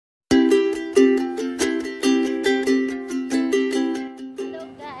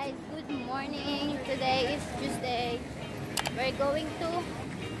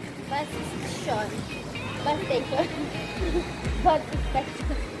bus station. Bus station. Bus station.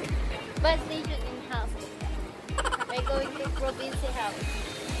 Bus station in Hasselt. We're going to province house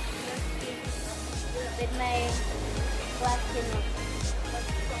with my classmate.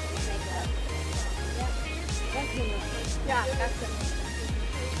 Yeah, classmate.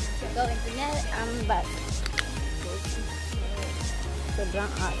 Going to bus.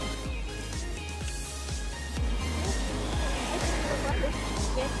 Sobrang araw.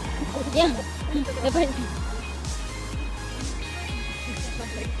 Yeah.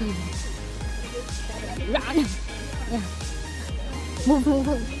 Run. Yeah. Move.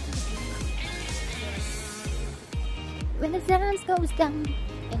 When the sun goes down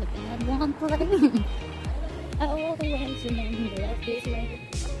and the band won't play, I always remember this way.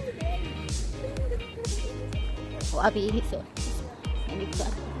 Wabi, so.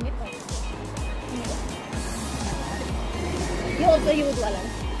 You also use alone?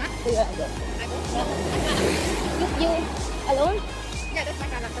 Huh? You alone? You alone? Yeah, that's my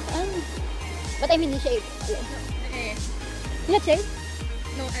character. But I mean, you shave alone. Okay. You not shave?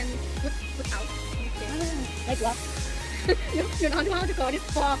 No, I'm put out. Okay. Like what? You know how to call this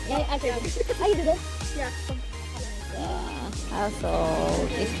for? Yeah, I shave. Oh, you do that? Yeah. Hasselt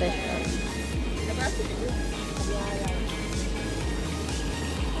special.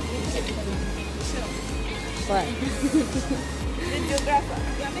 What? Videographer.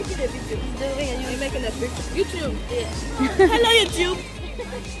 We are making a video. You're making a picture. YouTube. Yeah. Hello, YouTube.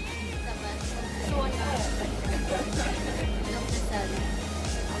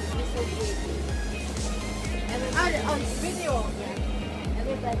 On video.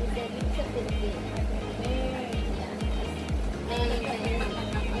 Everybody said it's a video.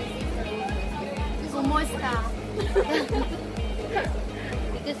 Kumusta?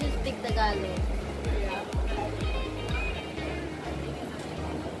 Because you speak Tagalog.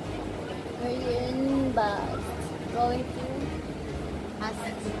 We're in bus going to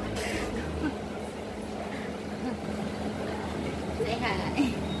Hasselt. Say hi.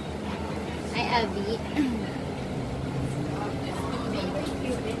 Hi, Abby.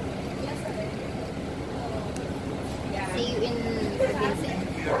 See you in province.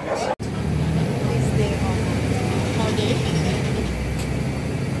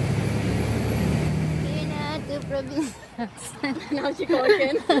 Province. Now she go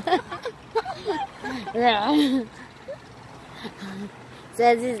again. Yeah.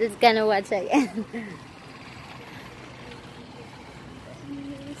 So this is gonna watch again.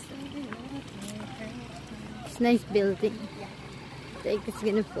 It's a nice building. Like it's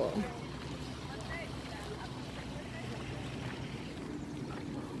gonna fall.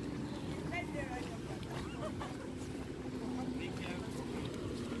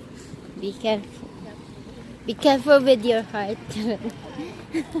 Be careful. Be careful with your heart.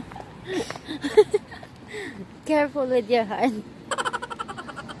 Careful with your heart. Oh,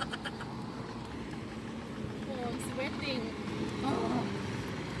 I'm sweating. Oh.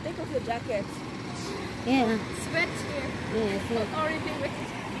 Take off your jacket. Yeah. Sweat here. Yeah, it's not. Already wet.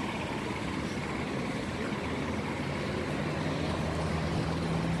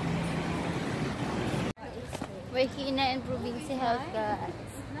 We're here na in provincial house, guys.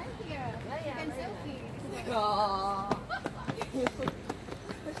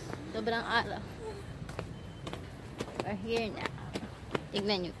 Sobrang araw. We're here na.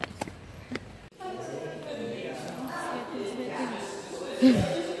 Tignan nyo guys.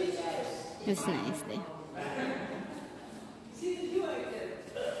 It's nice there.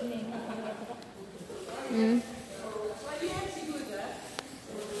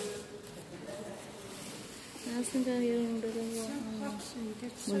 Nasaan tayo yung dalawa?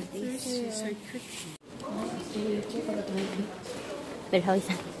 Pero how is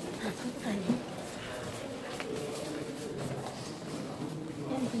that?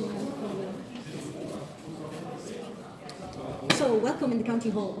 So, welcome in the County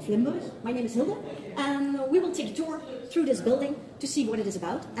Hall of Limburg. My name is Hilde, and we will take a tour through this building to see what it is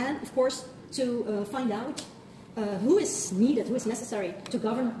about, and of course to find out who is needed, who is necessary to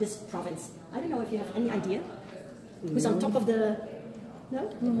govern this province. I don't know if you have any idea who's on top of the... No?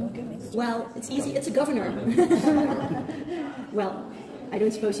 Well, it's easy. It's a governor. Well, I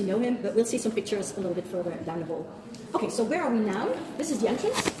don't suppose you know him, but we'll see some pictures a little bit further down the hall. Okay, so where are we now? This is the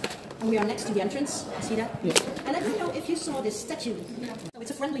entrance, and we are next to the entrance. See that? Yeah. And I don't know if you saw this statue. So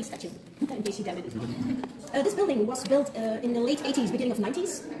it's a friendly statue, in case you doubted it. This building was built in the late 80s, beginning of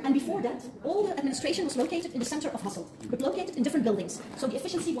 90s, and before that, all the administration was located in the center of Hasselt, but located in different buildings. So the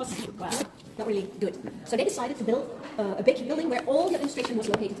efficiency was, well, not really good. So they decided to build a big building where all the administration was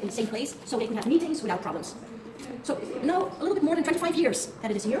located in the same place, so they could have meetings without problems. So now a little bit more than 25 years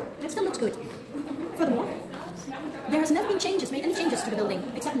that it is here, and it still looks good. Furthermore, there has never been any changes to the building,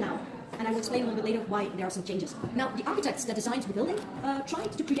 except now. And I will explain a little bit later why there are some changes. Now, the architects that designed the building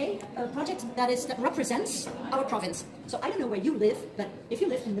tried to create a project that represents our province. So I don't know where you live, but if you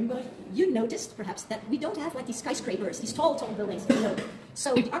live in Limburg, you noticed perhaps that we don't have like these skyscrapers, these tall buildings. No.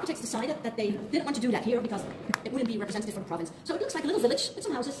 So the architects decided that they didn't want to do that here because it wouldn't be representative for the province. So it looks like a little village with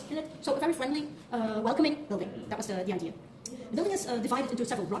some houses in it. So a very friendly, welcoming building. That was the idea. The building is divided into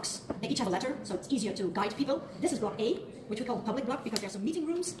several blocks. They each have a letter, so it's easier to guide people. This is block A, which we call the public block because there are some meeting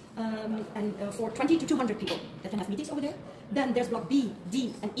rooms for 20 to 200 people that can have meetings over there. Then there's block B,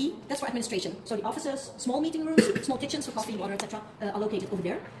 D, and E. That's for administration. So the offices, small meeting rooms, small kitchens for coffee, water, etc. Are located over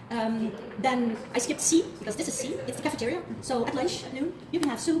there. Then I skipped C because this is C. It's the cafeteria. So at lunch, at noon, you can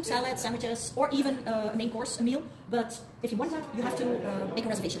have soup, salad, sandwiches, or even a main course, a meal. But if you want that, you have to make a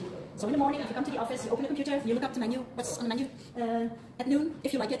reservation. So in the morning, if you come to the office, you open the computer, you look up the menu, what's on the menu. At noon,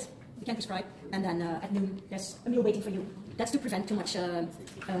 if you like it, you can prescribe. And then at noon, there's a meal waiting for you. That's to prevent too much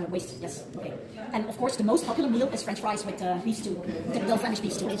waste. Yes, okay. And of course, the most popular meal is French fries with beef stew. Typical Flemish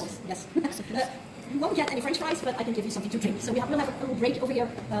beef stew, of course. Yes. You won't get any French fries, but I can give you something to drink. So we'll have a little break over here,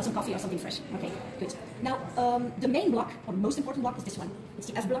 some coffee or something fresh. Okay, good. Now, the main block, or the most important block, is this one. It's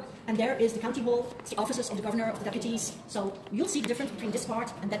the F block, and there is the county hall, it's the offices of the governor, of the deputies. So you'll see the difference between this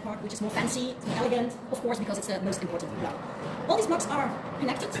part and that part, which is more fancy, it's more elegant, of course, because it's the most important block. All these blocks are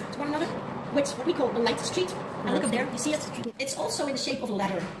connected to one another with what we call a light street. And look up there, you see it? It's also in the shape of a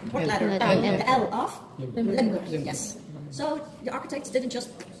ladder. What ladder? The L of Limburg. Yes. So the architects didn't just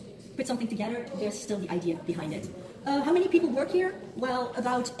put something together, there's still the idea behind it. How many people work here? Well,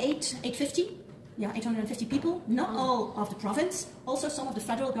 about 850. Yeah, 850 people. Not all of the province, also some of the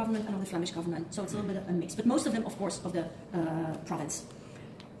federal government and of the Flemish government. So it's a little bit of a mix, but most of them, of course, of the province.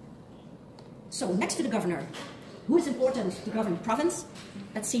 So next to the governor, who is important to govern the province?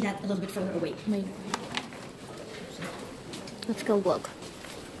 Let's see that a little bit further away. Let's go walk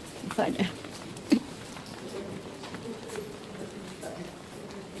further.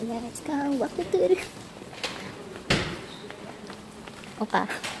 Let's go walk the tour. Opa.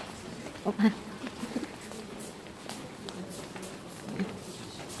 Opa.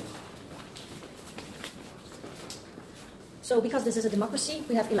 So because this is a democracy,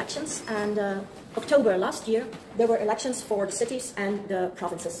 we have elections, and October last year, there were elections for the cities and the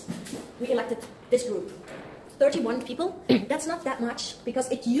provinces. We elected this group, 31 people. That's not that much,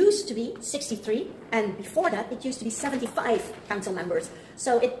 because it used to be 63, and before that, it used to be 75 council members.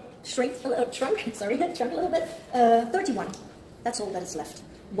 So it shrunk a little bit, 31. That's all that is left.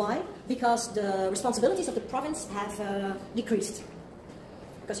 Why? Because the responsibilities of the province have decreased.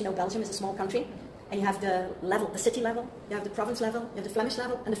 Because, you know, Belgium is a small country, and you have the level, the city level, you have the province level, you have the Flemish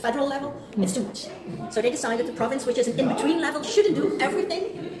level, and the federal level. It's too much. So they decided the province, which is an in-between level, shouldn't do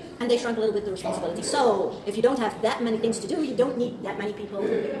everything, and they shrunk a little bit the responsibility. So if you don't have that many things to do, you don't need that many people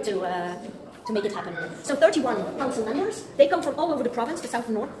to make it happen. So 31 council members, they come from all over the province, the south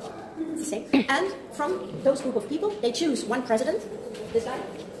and north, it's the same. And from those group of people, they choose one president, this guy,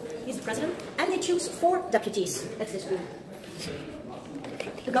 he's the president, and they choose 4 deputies, that's this group.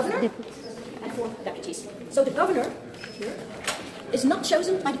 The governor, and 4 deputies. So the governor here is not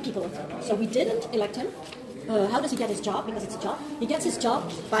chosen by the people. So we didn't elect him. How does he get his job? Because it's a job. He gets his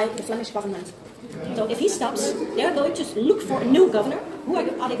job by the Flemish government. So if he stops, they are going to look for a new governor. Who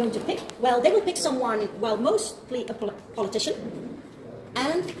are they going to pick? Well, they will pick someone, well, mostly a politician,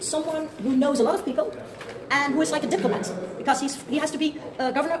 and someone who knows a lot of people, and who is like a diplomat, because he has to be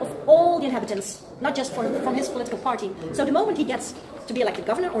governor of all the inhabitants, not just from his political party. So the moment he gets to be elected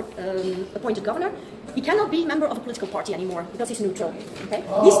governor or appointed governor, he cannot be member of a political party anymore, because he's neutral. Okay?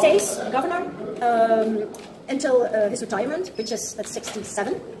 He stays governor until his retirement, which is at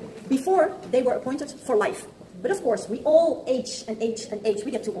 67. Before, they were appointed for life. But of course, we all age and age and age.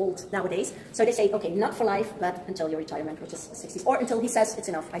 We get too old nowadays. So they say, okay, not for life, but until your retirement, which is 60s. Or until he says, it's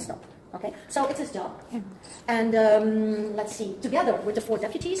enough, I stop. Okay? So it's his job. And let's see, together with the 4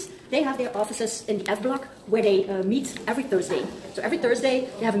 deputies, they have their offices in the F block, where they meet every Thursday. So every Thursday,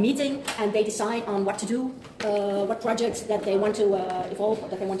 they have a meeting, and they decide on what to do, what projects that they want to evolve,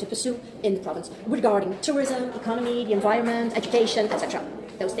 that they want to pursue in the province, regarding tourism, economy, the environment, education, etc.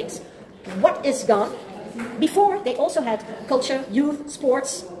 Those things. What is gone? Before, they also had culture, youth,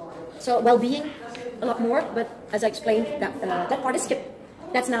 sports, so well-being, a lot more, but as I explained, that part is skipped.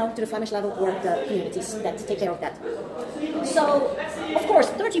 That's now to the Flemish level or the communities that take care of that. So, of course,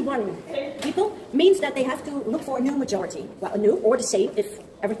 31 people means that they have to look for a new majority. Well, a new or the same if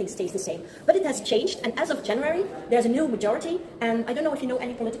everything stays the same. But it has changed, and as of January, there's a new majority, and I don't know if you know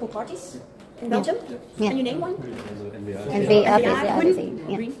any political parties. in Belgium? Yeah. Can you name one? And we are Green,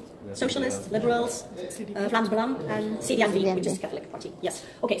 yeah. Green, Socialists, Liberals, Vlaams Belang, and CDNV, which is the Catholic Party. Yes.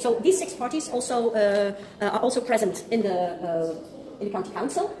 Okay, so these 6 parties also are also present in the county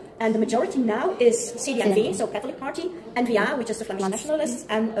council, and the majority now is CDNV, so Catholic Party, N-VA, which is the Flemish Nationalists,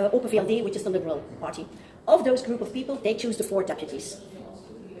 and Open VLD, which is the Liberal Party. Of those group of people, they choose the 4 deputies.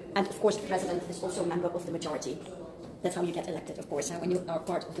 And of course, the president is also a member of the majority. That's how you get elected, of course, when you are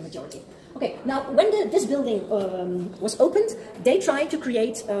part of the majority. Okay, now when this building was opened, they tried to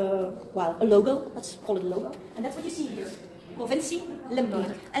create, well, a logo. Let's call it a logo. And that's what you see here. Provincie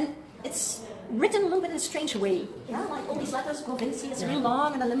Limburg. And it's written a little bit in a strange way. Yeah, like all these letters, Provincie, it's real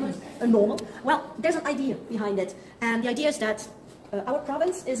long, and a Limburg, a normal. Well, there's an idea behind it. And the idea is that our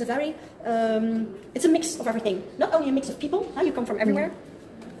province is a very, it's a mix of everything. Not only a mix of people, you come from everywhere.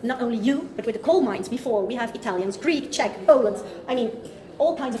 Not only you, but with the coal mines before, we have Italians, Greek, Czech, Poland, I mean,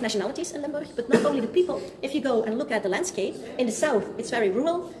 all kinds of nationalities in Limburg, but not only the people. If you go and look at the landscape, in the south, it's very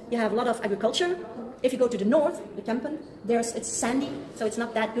rural, you have a lot of agriculture. If you go to the north, the Kempen, it's sandy, so it's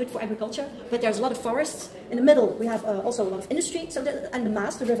not that good for agriculture, but there's a lot of forests. In the middle, we have also a lot of industry, so and the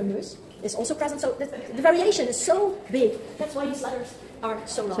Maas, the River Meuse, is also present, so the variation is so big. That's why these letters are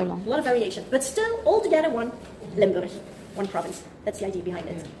so long. A lot of variation, but still, altogether one Limburg. One province. That's the idea behind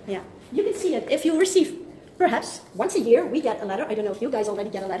it. Yeah. You can see it. If you receive, perhaps, once a year, we get a letter. I don't know if you guys already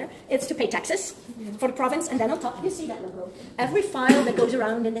get a letter. It's to pay taxes for the province, and then on top, you see that logo. Every file that goes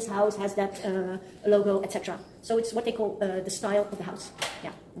around in this house has that logo, etc. So it's what they call the style of the house.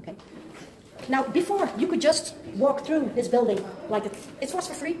 Yeah, okay. Now, before, you could just walk through this building like it was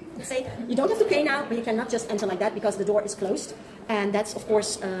for free. Say, you don't have to pay now, but you cannot just enter like that because the door is closed. And that's, of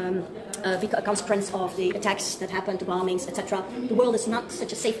course, a consequence of the attacks that happened, the bombings, etc. The world is not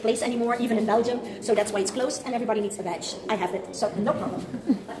such a safe place anymore, even in Belgium. So that's why it's closed, and everybody needs a badge. I have it, so no problem.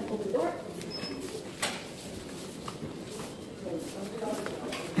 Let me open the door.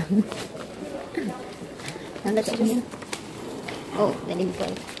 Oh, the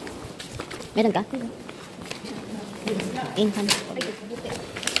Limburg. Meron ka? Inhan.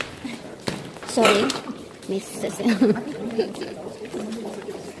 Sorry, Mrs.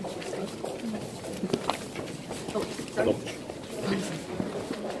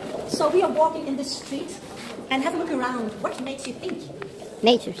 So we are walking in this street and have a look around. What makes you think?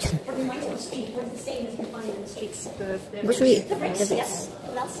 Nature. What reminds you of the street? What is the same as you find in the streets? The tree. The bricks, yes.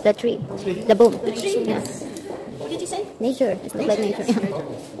 What else? The tree. The boom. The tree, yes. What did you say? Nature. It looks like nature. Yes.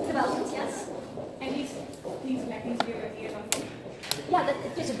 Development, yes. And yeah,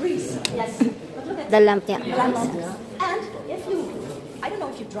 there's a breeze, yes. But look at The lamp, yeah. the lamps. And if you, I don't know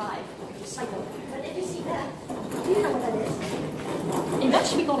if you drive or if you cycle, but if you see that, do you know what that is? In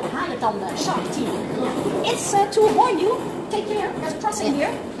Dutch we call it haaientanden, shark teeth. It's to warn you, take care, there's a crossing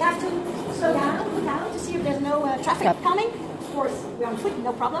here, you have to slow down, look out to see if there's no traffic coming. Of course, we're on foot,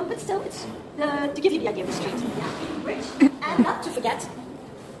 no problem, but still it's to give you the idea of the street. Yeah, bridge. And not to forget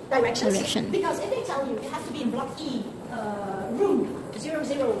directions. Because if they tell you you have to be in block E, room 0003,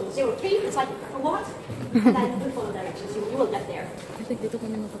 it's like, for what? Then you follow directions, you will get there.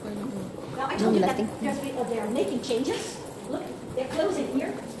 Now I told you that they are making changes. Look, they're closing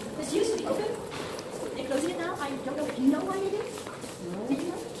here. This used to be open. They're closing it now. I don't know if you know why they did. Did you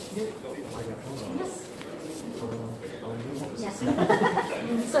know? Yes. Yes.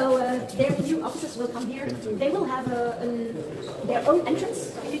 So their new officers will come here. They will have their own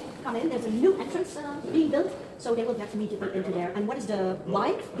entrance. When you come in, there's a new entrance being built. So they will have to immediately into there. And what is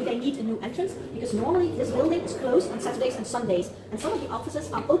why do they need a new entrance? Because normally this building is closed on Saturdays and Sundays. And some of the offices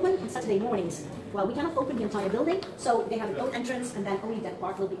are open on Saturday mornings. Well, we cannot open the entire building, so they have their own entrance, and then only that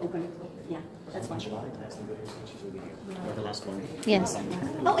part will be open. Yeah, that's why. Or the last one. Yes.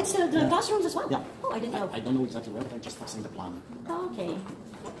 Oh, it's the classrooms as well? Yeah. Oh, I didn't know. I don't know exactly where, but I'm just passing the plan. Oh, okay.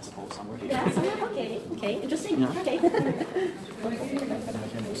 I suppose somewhere here. Yeah, somewhere, okay. Okay, interesting. Yeah. Okay.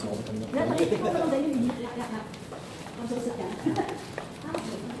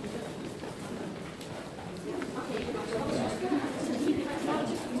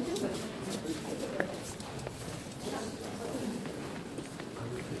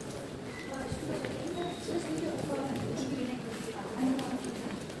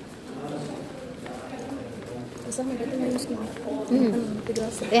 Kasama dati na yung skin.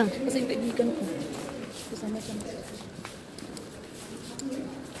 Tigrasa. Yeah. Kasi yung kaibigan ko. Kasama siya.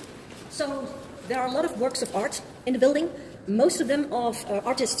 So there are a lot of works of art in the building. Most of them of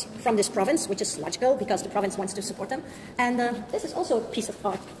artists from this province, which is logical because the province wants to support them. And this is also a piece of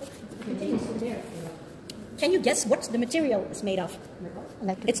art. Can you guess what the material is made of?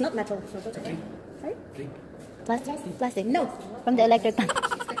 Electric. It's not metal. Right? Plastic. No. From the electric.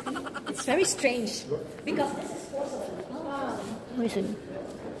 It's It's very strange because this is porcelain. What is it?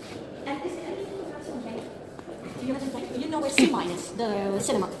 And is there anything you have some bank? Do you have some bank? You know where C-Mine is, the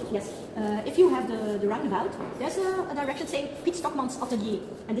cinema. Yes. If you have the roundabout, there's a direction saying Piet Stockman's atelier.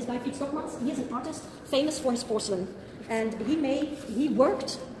 And this guy, Piet Stockmans, he is an artist famous for his porcelain. And he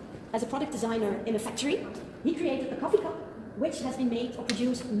worked as a product designer in a factory. He created a coffee cup, which has been made or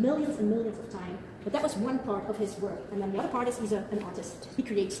produced millions and millions of times. But that was one part of his work. And then the other part is he's an artist. He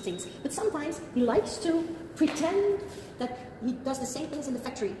creates things. But sometimes he likes to pretend that he does the same things in the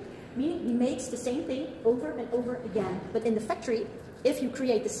factory. Meaning he makes the same thing over and over again. But in the factory, if you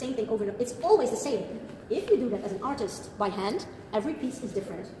create the same thing over and over, it's always the same. If you do that as an artist by hand, every piece is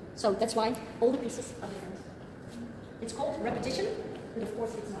different. So that's why all the pieces are different. It's called repetition, but of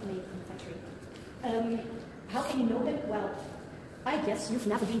course it's not made in the factory. How can you know them? Well, I guess you've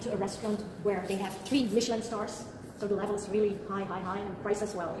never been to a restaurant where they have 3 Michelin stars, so the level is really high, and price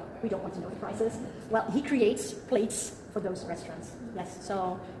as well. We don't want to know the prices. Well, he creates plates for those restaurants. Yes,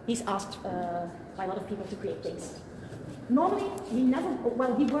 so he's asked by a lot of people to create things. Normally, he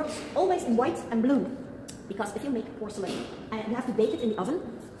works always in white and blue, because if you make porcelain, and you have to bake it in the oven,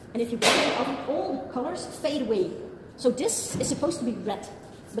 and if you bake it in the oven, all the colors fade away. So this is supposed to be red,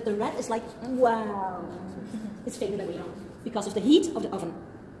 but the red is like, wow, it's faded away now because of the heat of the oven.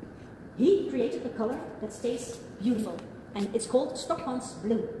 He created a color that stays beautiful, and it's called Stockman's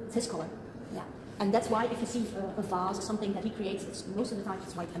blue. It's his color. Yeah, and that's why if you see a vase or something that he creates, most of the time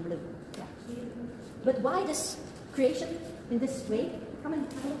it's white and blue. Yeah. But why this creation in this way? Come and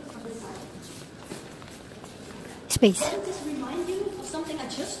have a look on this side. Space. Doesn't this remind you of something I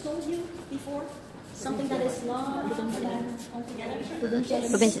just told you before? Something that is long and altogether.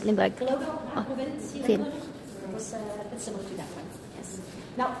 Provincie Limburg. The logo, provincie Limburg, was it's similar to that one. Yes.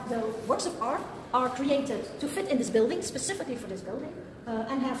 Now, the works of art are created to fit in this building, specifically for this building,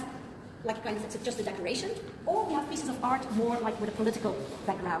 and have like kind of it's just a decoration, or we have pieces of art more like with a political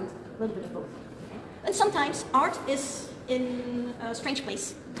background, a little bit of both. Okay. And sometimes art is in a strange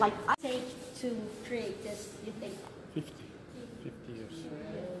place, like I take to create this. You think? 50 years.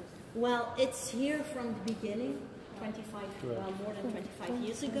 Well, it's here from the beginning, 25, more than 25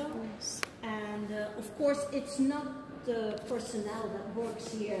 years ago. And of course, it's not the personnel that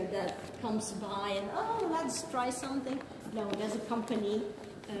works here that comes by and, oh, let's try something. No, there's a company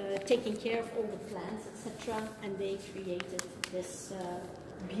taking care of all the plants, etc. And they created this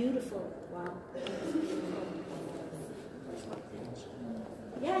beautiful, wow.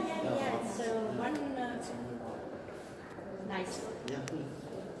 Yeah. It's one nice one.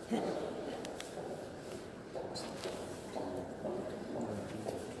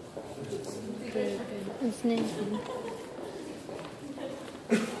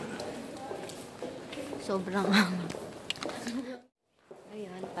 Sobrang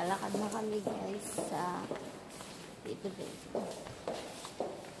ayun, palakad na kami guys sa dito.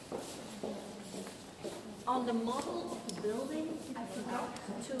 On the model of the building, I forgot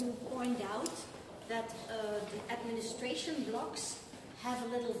to point out that the administration blocks have a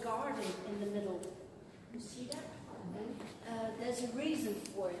little garden in the middle. You see that? There's a reason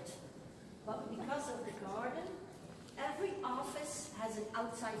for it. But because of the garden, every office has an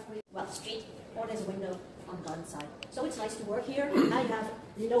outside window, well, street, or there's a window on the garden side. So it's nice to work here.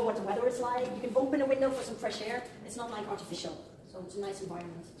 You know what the weather is like. You can open a window for some fresh air. It's not like artificial. So it's a nice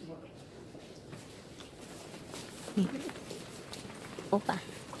environment to work in. Opa.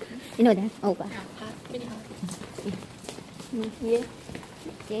 You know that? Opa. Yeah.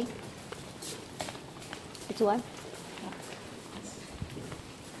 Okay. It's what?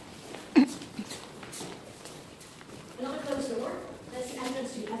 Another closed door, that's the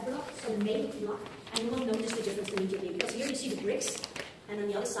entrance to the F block, so the main block, and you will notice the difference immediately, because here you see the bricks, and on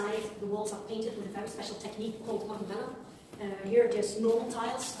the other side, the walls are painted with a very special technique called Marvella. Here there's normal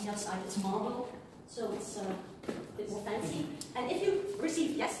tiles, on the other side it's marble, so it's a bit more fancy. And if you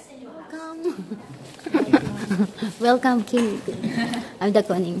receive guests in your house... Welcome, King. I'm the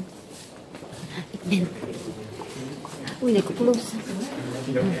Koning. Uy, nagkukulos.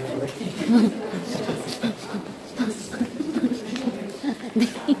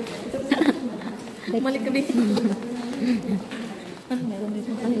 Balik kami.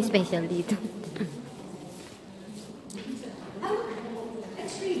 Ano special dito?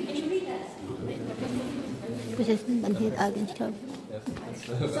 Possession Banhid Agent Shop.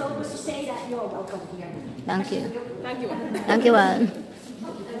 So to say that you're welcome here. Thank you. Thank you. Thank you, Al.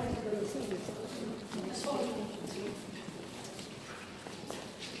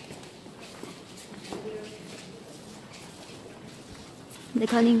 The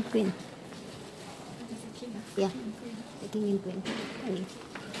Calling Queen. Yeah. The King and Queen.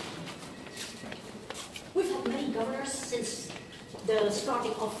 We've had many governors since the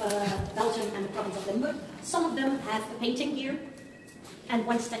starting of Belgium and the province of Limburg. Some of them have a painting here and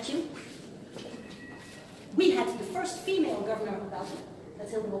one statue. We had the first female governor of Belgium.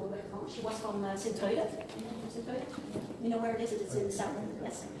 That's Hilde Molenberg. She was from Sint-Truiden. You know where it is? It's in the south.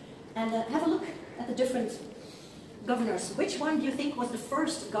 Yes. And have a look at the different governors. Which one do you think was the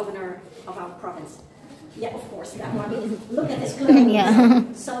first governor of our province? Yeah, of course, that one. Look at this clothes. Yeah.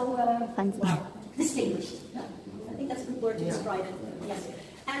 So, wow, distinguished. Yeah. I think that's a good word to describe it. Yes.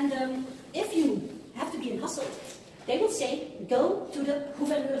 And if you have to be in Hasselt, they will say, go to the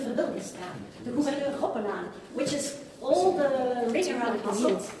Gouverneur Verwilningsstraat, the Gouverneur Roppenaan, which is all the ring around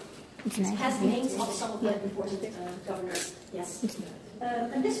Hasselt. It's nice. Has the names of some of the important governors. Yes.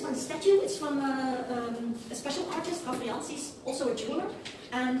 And this one statue is from a special artist, Rafaelsis, also a jeweler,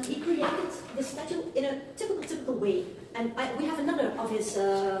 and he created this statue in a typical way. And we have another of his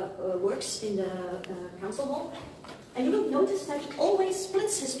works in the council hall. And you will notice that he always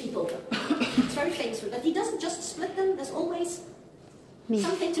splits his people. It's very famous for that. He doesn't just split them, there's always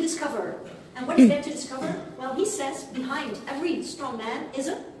something to discover. And what is there to discover? Well, he says behind every strong man is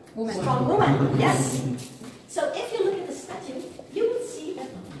a strong woman. Yes. So if you look at the statue, you will see that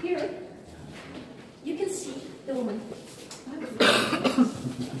here, you can see the woman.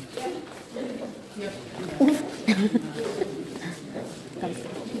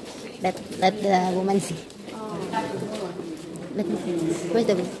 Let the woman see. Let me see. Where's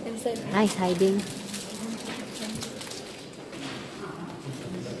the woman? Eyes hiding.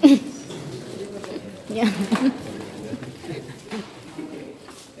 Yeah.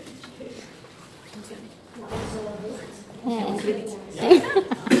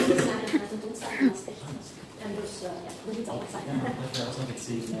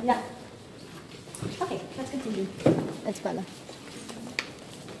 Yeah. Okay, let's continue. That's pala.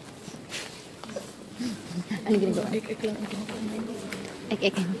 Ano ginagawa? Ek.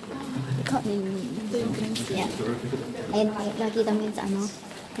 Ikaw yung... Yeah. Ayun, nakita mo yun sa ano?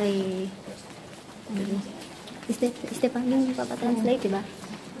 Kay... Ano yun? Stefan yung papatranslate, diba?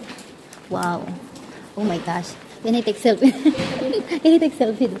 Wow. Oh my gosh. Can I take selfie? Can I take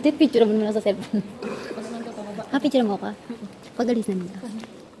selfie? Take picture mo naman sa cellphone. Picture mo ka? Pagalis na nila.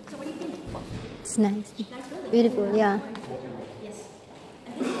 It's nice. Beautiful, yeah. Yes.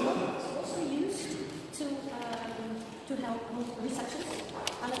 And this is also used to help receptions.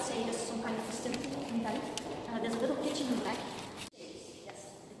 Let's say there's some kind of festivity in that. There's a little kitchen in the back.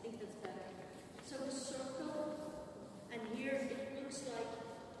 Yes, I think that's better. So the circle, and here it looks like,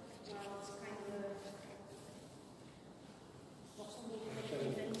 well, it's kind of a... What's on the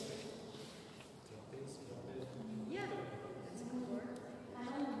event? Yeah, that's a good word.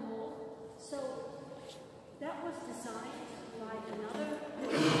 So that was designed by another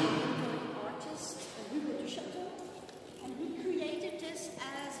artist, Hugo du Château, and he created this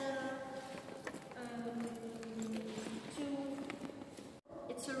as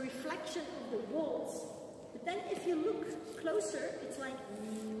it's a reflection of the walls. But then if you look closer, it's like,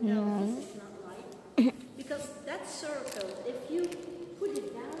 no, this is not right. Because that circle, if you put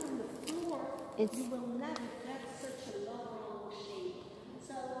it down on the floor, you will never get such a long shape.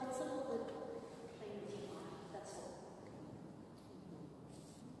 So it's a little bit painting, that's all.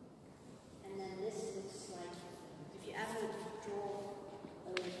 And then this looks like, if you ever draw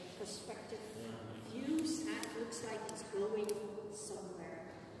a perspective views, that looks like it's going somewhere.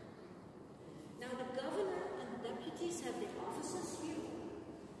 Now the governor and the deputies have their offices here,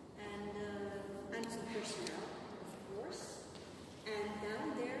 and some personnel, of course. And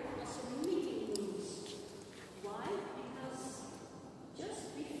down there are some meeting rooms. Why? Because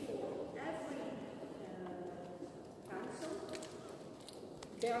just before every council,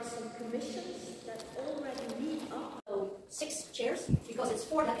 there are some commissions that already meet up. So 6 chairs, because it's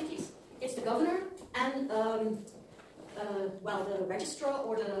 4 deputies. It's the governor and, well, the registrar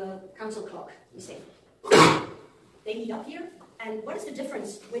or the council clerk, you say. They meet up here. And what is the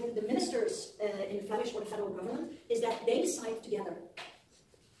difference with the ministers in the Flemish or the federal government is that they decide together.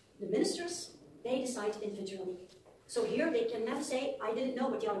 The ministers, they decide individually. So here they can never say, I didn't know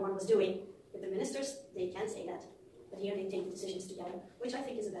what the other one was doing. With the ministers, they can say that. But here they take the decisions together, which I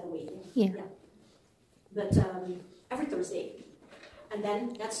think is a better way. Yeah. But every Thursday. And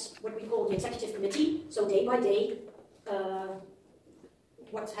then that's what we call the executive committee. So day by day,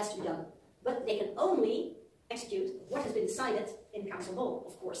 what has to be done. But they can only execute what has been decided in council hall,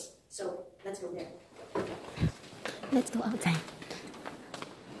 of course. So let's go there. Let's go outside.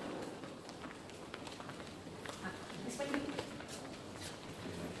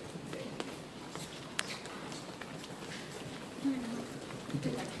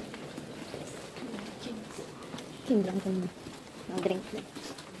 Tindrang ko ng drink na.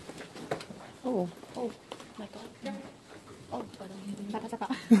 Oh. Oh my god. Oh, parang para sa pa.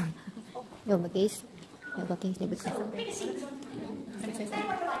 Yo, bagis. Yo, bagis. Libig sa.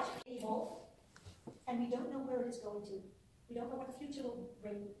 And we don't know where it is going to. We don't know what the future will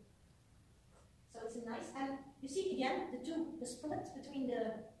bring. So it's nice. And you see again the split between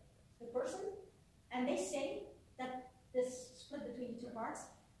the person, and they say that this split between the two parts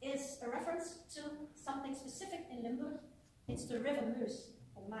is a reference to something specific in Limburg. It's the river Meuse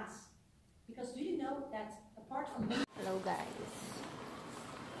or Maas. Because do you know that apart from Hello guys.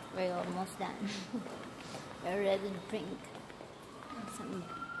 We're almost done. We're ready to drink some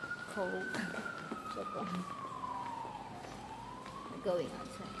cold. We're going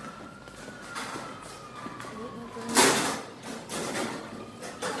outside.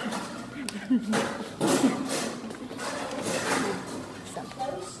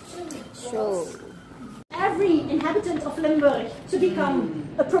 So every inhabitant of Limburg to become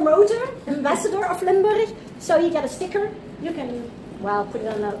a promoter, ambassador of Limburg, so you get a sticker, you can, well, put it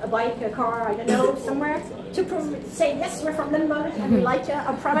on a bike, a car, I don't know, somewhere, to say, yes, we're from Limburg and we like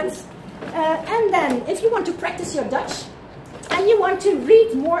our province. And then, if you want to practice your Dutch, and you want to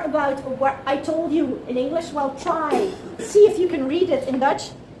read more about what I told you in English, well, try. See if you can read it in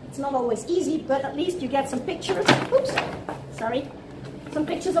Dutch. It's not always easy, but at least you get some pictures. Oops, sorry. Some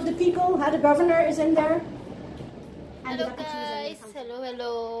pictures of the people, how the governor is in there. hello guys!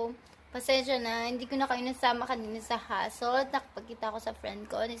 Hello! Pasensya na, hindi ko na kayo nasama kanina sa Hasselt. Nakapagkita ko sa friend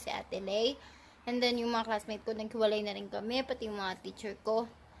ko, ni si Ate Lay. And then yung mga classmate ko, naghiwalay na rin kami, pati yung mga teacher ko.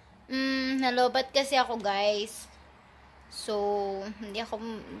 Nalobat kasi ako guys. So, hindi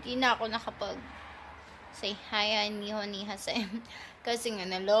na ako nakapag say hi, ni Hasem. Kasi nga,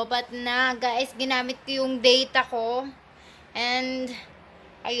 nalobat na guys. Ginamit ko yung data ko. And,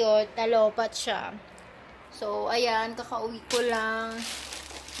 ayun, nalobat siya. So, ayan, kakauwi ko lang.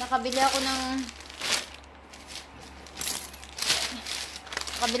 Nakabili ako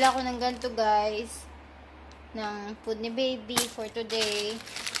ng ganito, guys. Ng food ni baby for today.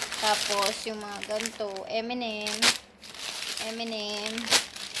 Tapos, yung mga ganito, M&M.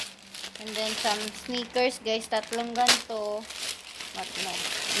 And then, some sneakers, guys. 3 ganito.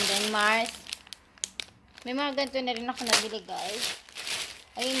 And then, Mars. May mga ganito na rin ako nabili, guys.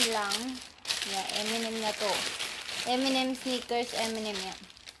 Ayun lang. Yeah, M&M na to. M&M sneakers, M&M yan.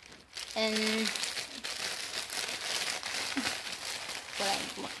 And wala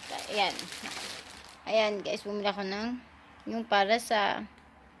yung kumakita. Ayan. Ayan, guys. Bumili ako ng yung para sa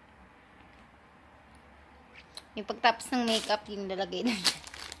yung pagtapos ng makeup, yung lalagay na dyan.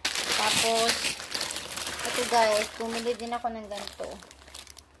 Tapos, ito guys, bumili din ako ng ganito.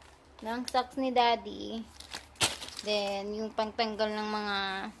 Ng socks ni Daddy. Then, yung pangtanggal ng mga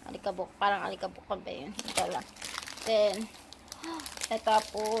alikabok. Parang alikabok ba yun? Ito lang. Then,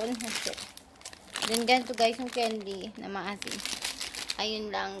 natapon. Then, ganito guys, yung candy na maasim.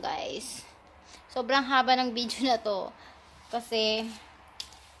 Ayun lang guys. Sobrang haba ng video na to. Kasi,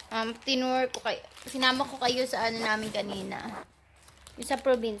 tinur ko kayo. Sinama ko kayo sa ano namin kanina. Yung sa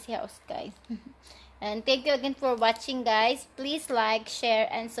provincial house guys. And thank you again for watching guys. Please like, share,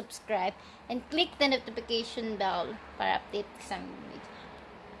 and subscribe. And click the notification bell para update sa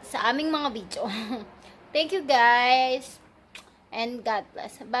aming mga video. Thank you guys. And God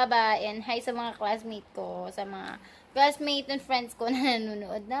bless. Bye-bye. And hi sa mga classmate ko. Sa mga classmate and friends ko na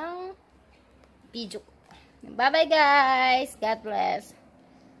nanonood ng video ko. Bye-bye guys. God bless.